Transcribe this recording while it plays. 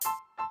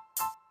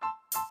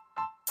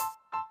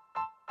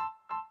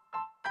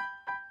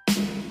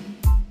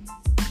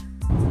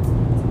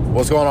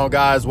What's going on,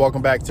 guys?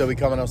 Welcome back to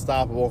Becoming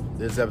Unstoppable.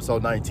 This is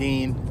episode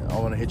 19. I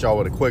want to hit y'all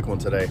with a quick one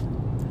today.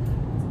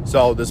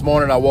 So this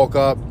morning I woke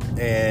up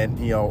and,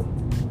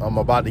 I'm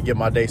about to get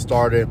my day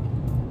started.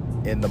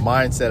 And the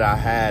mindset I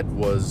had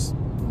was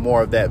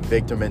more of that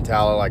victim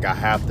mentality, like I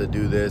have to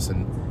do this,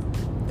 and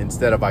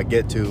instead of I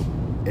get to.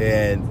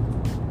 And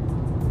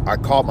I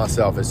caught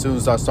myself as soon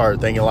as I started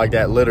thinking like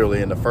that,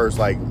 literally in the first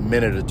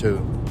minute or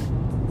two.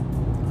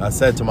 I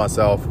said to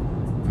myself,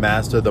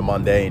 master the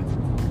mundane.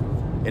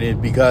 And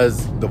it,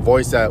 because the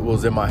voice that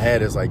was in my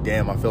head is like,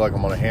 damn, I feel like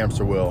I'm on a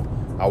hamster wheel.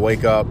 I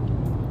wake up,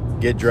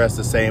 get dressed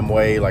the same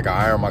way, like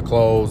I iron my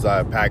clothes,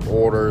 I pack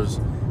orders,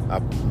 I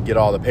get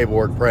all the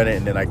paperwork printed,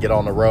 and then I get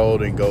on the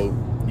road and go,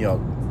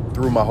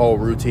 through my whole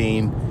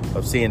routine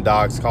of seeing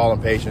docs,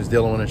 calling patients,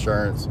 dealing with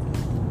insurance.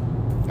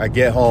 I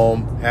get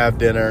home, have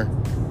dinner,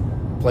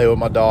 play with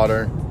my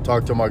daughter,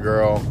 talk to my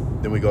girl,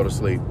 then we go to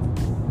sleep.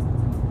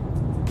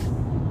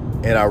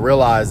 And I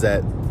realized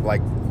that,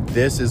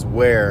 this is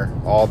where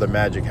all the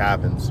magic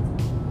happens,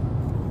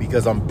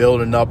 because I'm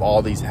building up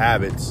all these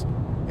habits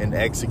and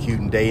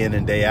executing day in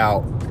and day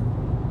out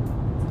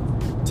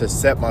to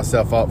set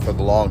myself up for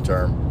the long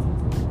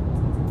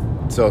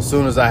term. So as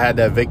soon as I had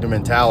that victim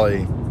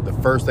mentality, the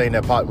first thing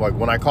that popped,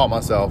 when I caught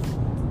myself,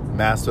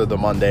 master the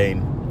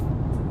mundane,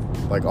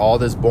 all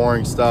this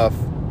boring stuff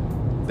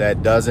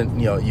that doesn't,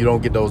 you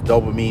don't get those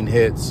dopamine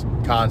hits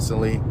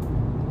constantly.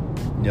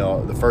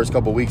 The first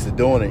couple of weeks of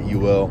doing it, you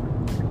will,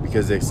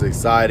 because it's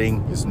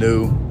exciting, it's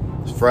new,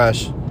 it's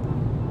fresh.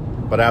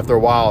 But after a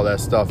while, that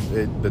stuff,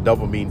 the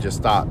dopamine just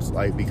stops,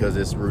 because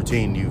it's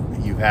routine.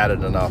 You've had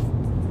it enough.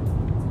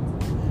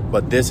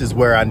 But this is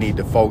where I need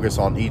to focus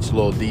on each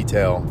little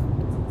detail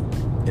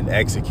and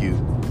execute,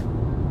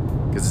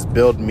 because it's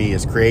building me.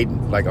 It's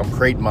creating, I'm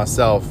creating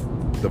myself,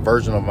 the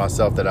version of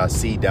myself that I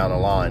see down the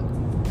line.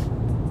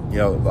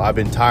 I've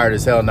been tired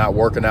as hell not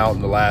working out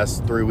in the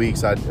last 3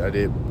 weeks. I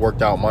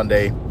worked out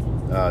Monday.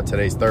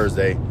 Today's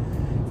Thursday.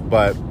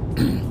 But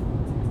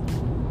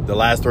the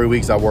last 3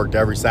 weeks I worked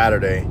every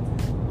Saturday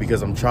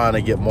because I'm trying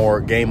to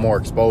gain more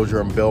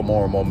exposure and build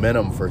more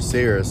momentum for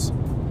Cirrus.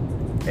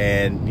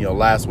 And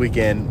last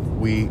weekend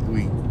we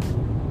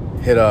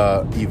hit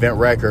a event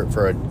record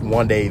for a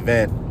one-day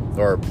event,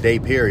 or day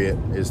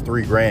period, is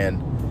 $3,000,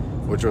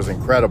 which was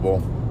incredible.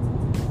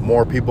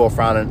 More people are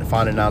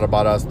finding out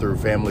about us through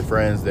family,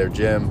 friends, their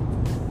gym.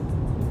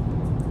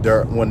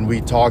 When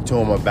we talk to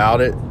them about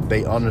it,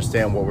 they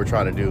understand what we're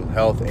trying to do,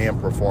 health and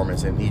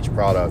performance in each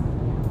product,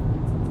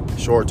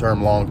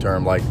 short-term,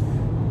 long-term.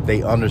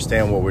 They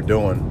understand what we're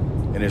doing,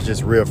 and it's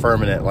just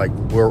reaffirming it,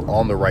 we're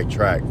on the right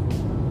track.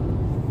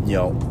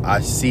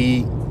 I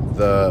see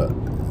the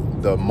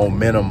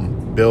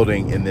momentum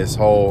building in this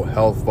whole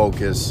health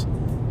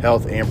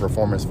and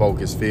performance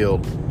focus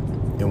field,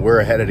 and we're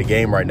ahead of the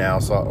game right now.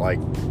 So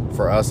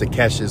for us to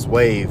catch this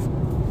wave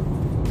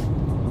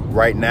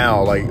right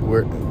now,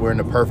 we're in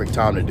the perfect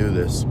time to do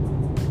this.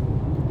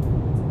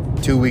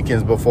 2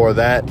 weekends before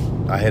that,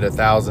 I hit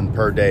 1,000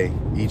 per day,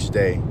 each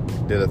day.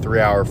 Did a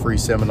 3-hour free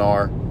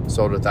seminar,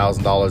 sold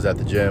 $1,000 at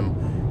the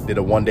gym. Did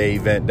a one-day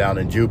event down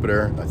in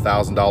Jupiter,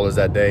 $1,000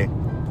 that day.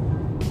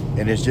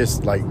 And it's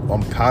just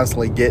I'm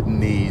constantly getting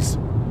these,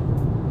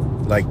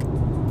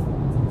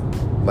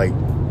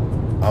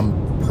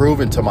 I'm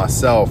proving to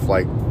myself,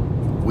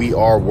 we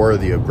are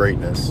worthy of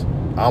greatness.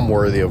 I'm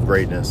worthy of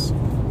greatness.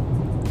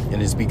 And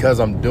it's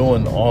because I'm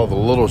doing all the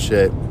little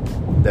shit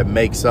that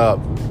makes up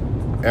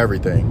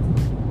everything.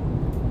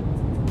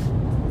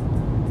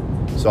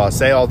 So I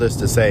say all this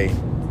to say,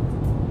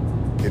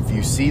 if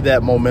you see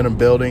that momentum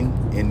building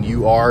and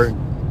you are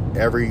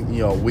every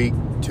week,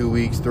 2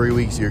 weeks, 3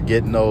 weeks, you're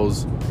getting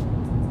those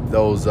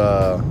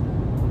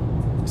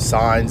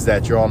signs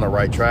that you're on the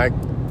right track,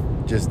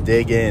 just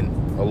dig in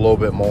a little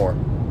bit more.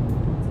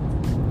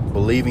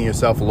 Believe in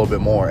yourself a little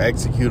bit more.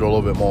 Execute a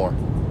little bit more.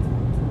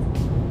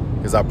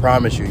 Because I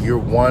promise you,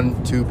 you're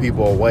 1-2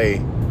 people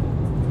away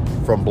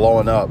from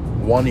blowing up.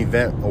 One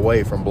event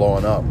away from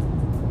blowing up.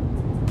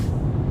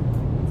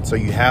 So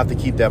you have to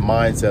keep that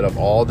mindset of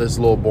all this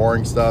little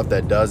boring stuff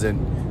that doesn't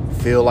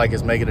feel like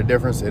it's making a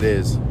difference. It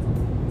is.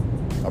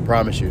 I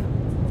promise you.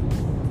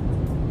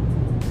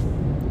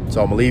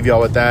 So I'm going to leave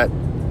y'all with that.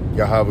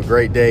 Y'all have a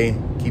great day.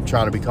 Keep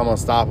trying to become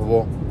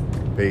unstoppable.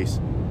 Peace.